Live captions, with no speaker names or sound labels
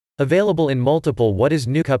Available in multiple What is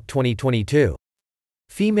New Cup 2022.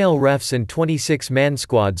 Female refs and 26-man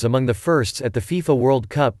squads among the firsts at the FIFA World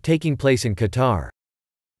Cup taking place in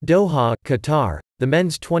Qatar.Doha, Qatar. The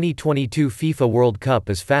men's 2022 FIFA World Cup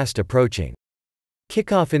is fast approaching.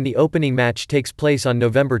 Kickoff in the opening match takes place on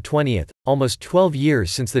November 20, almost 12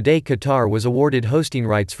 years since the day Qatar was awarded hosting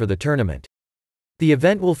rights for the tournament. The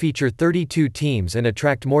event will feature 32 teams and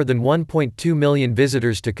attract more than 1.2 million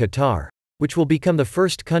visitors to Qatar, which will become the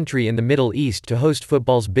first country in the Middle East to host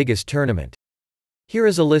football's biggest tournament. Here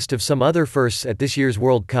is a list of some other firsts at this year's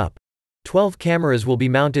World Cup. 12 cameras will be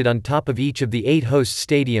mounted on top of each of the 8 host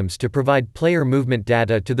stadiums to provide player movement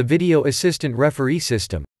data to the Video Assistant Referee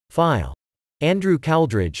System, File. Andrew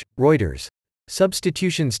Couldridge, Reuters.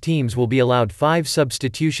 Substitutions teams will be allowed 5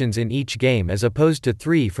 substitutions in each game as opposed to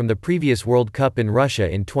 3 from the previous World Cup in Russia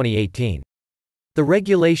in 2018. The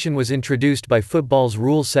regulation was introduced by football's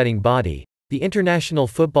rule-setting body, the International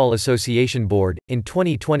Football Association Board, in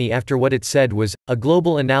 2020 after what it said was a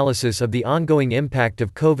global analysis of the ongoing impact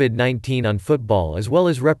of COVID-19 on football as well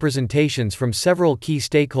as representations from several key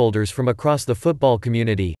stakeholders from across the football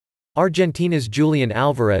community. Argentina's Julian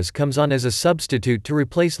Alvarez comes on as a substitute to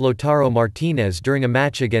replace Lautaro Martinez during a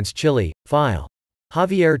match against Chile, File.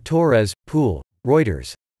 Javier Torres, Pool,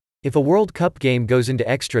 Reuters. If a World Cup game goes into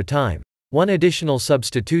extra time, 1 additional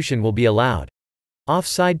substitution will be allowed.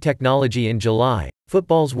 Offside technology in July,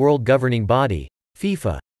 football's world governing body,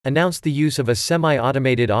 FIFA, announced the use of a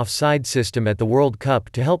semi-automated offside system at the World Cup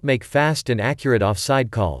to help make fast and accurate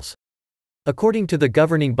offside calls. According to the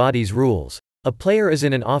governing body's rules, a player is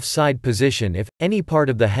in an offside position if any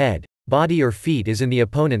part of the head, body or feet is in the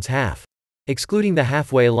opponent's half, excluding the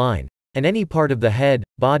halfway line, and any part of the head,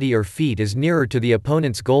 body or feet is nearer to the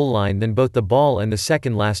opponent's goal line than both the ball and the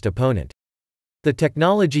second last opponent. The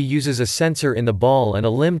technology uses a sensor in the ball and a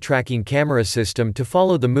limb tracking camera system to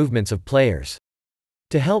follow the movements of players.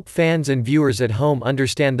 To help fans and viewers at home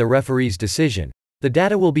understand the referee's decision, the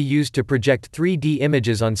data will be used to project 3D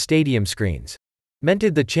images on stadium screens.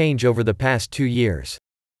 Mented the change over the past 2 years.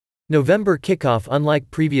 November kickoff. Unlike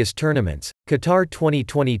previous tournaments, Qatar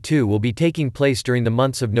 2022 will be taking place during the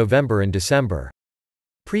months of November and December.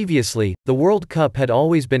 Previously, the World Cup had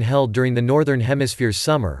always been held during the Northern Hemisphere's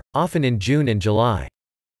summer, often in June and July.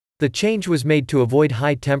 The change was made to avoid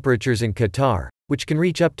high temperatures in Qatar, which can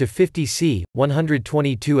reach up to 50 C,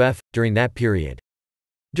 122 F, during that period.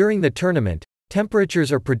 During the tournament,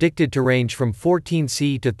 temperatures are predicted to range from 14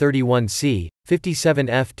 C to 31 C, 57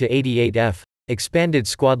 F to 88 F. Expanded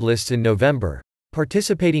squad lists in November.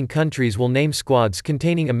 Participating countries will name squads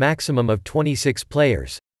containing a maximum of 26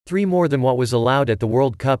 players, 3 more than what was allowed at the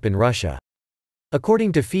World Cup in Russia.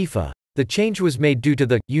 According to FIFA, the change was made due to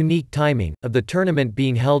the unique timing of the tournament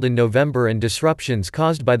being held in November and disruptions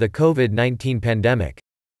caused by the COVID-19 pandemic.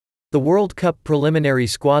 The World Cup preliminary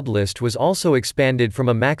squad list was also expanded from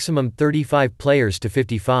a maximum 35 players to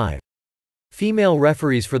 55. Female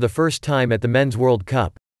referees. For the first time at the Men's World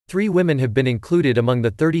Cup, 3 women have been included among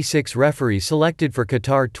the 36 referees selected for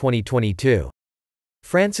Qatar 2022.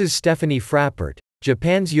 France's Stephanie Frappart,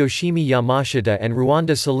 Japan's Yoshimi Yamashita and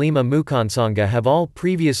Rwanda's Salima Mukansanga have all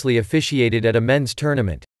previously officiated at a men's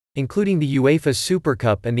tournament, including the UEFA Super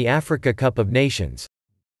Cup and the Africa Cup of Nations.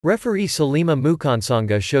 Referee Salima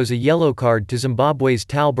Mukansanga shows a yellow card to Zimbabwe's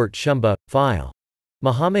Talbert Shumba, File.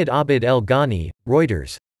 Mohamed Abid El Ghani,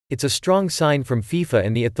 Reuters. It's a strong sign from FIFA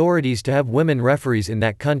and the authorities to have women referees in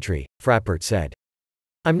that country, Frappart said.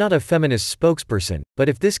 I'm not a feminist spokesperson, but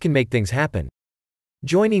if this can make things happen.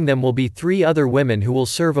 Joining them will be 3 other women who will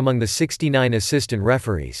serve among the 69 assistant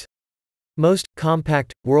referees. Most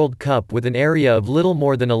compact World Cup with an area of little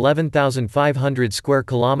more than 11,500 square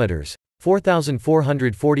kilometers,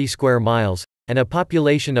 4,440 square miles, and a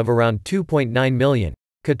population of around 2.9 million.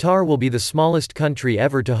 Qatar will be the smallest country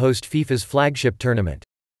ever to host FIFA's flagship tournament.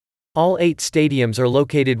 All 8 stadiums are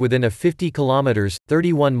located within a 50 kilometers,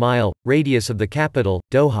 31-mile radius of the capital,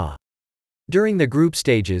 Doha. During the group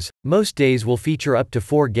stages, most days will feature up to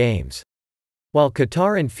 4 games. While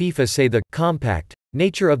Qatar and FIFA say the compact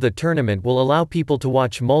nature of the tournament will allow people to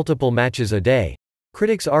watch multiple matches a day,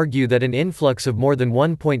 critics argue that an influx of more than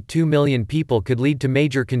 1.2 million people could lead to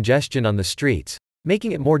major congestion on the streets,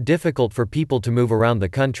 making it more difficult for people to move around the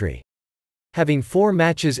country. Having 4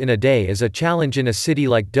 matches in a day is a challenge in a city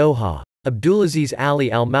like Doha, Abdulaziz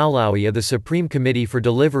Ali Al-Maulawi of the Supreme Committee for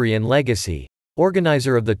Delivery and Legacy,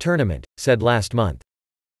 organizer of the tournament, said last month.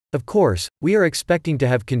 Of course, we are expecting to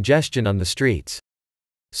have congestion on the streets.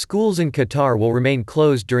 Schools in Qatar will remain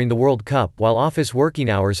closed during the World Cup while office working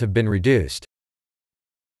hours have been reduced.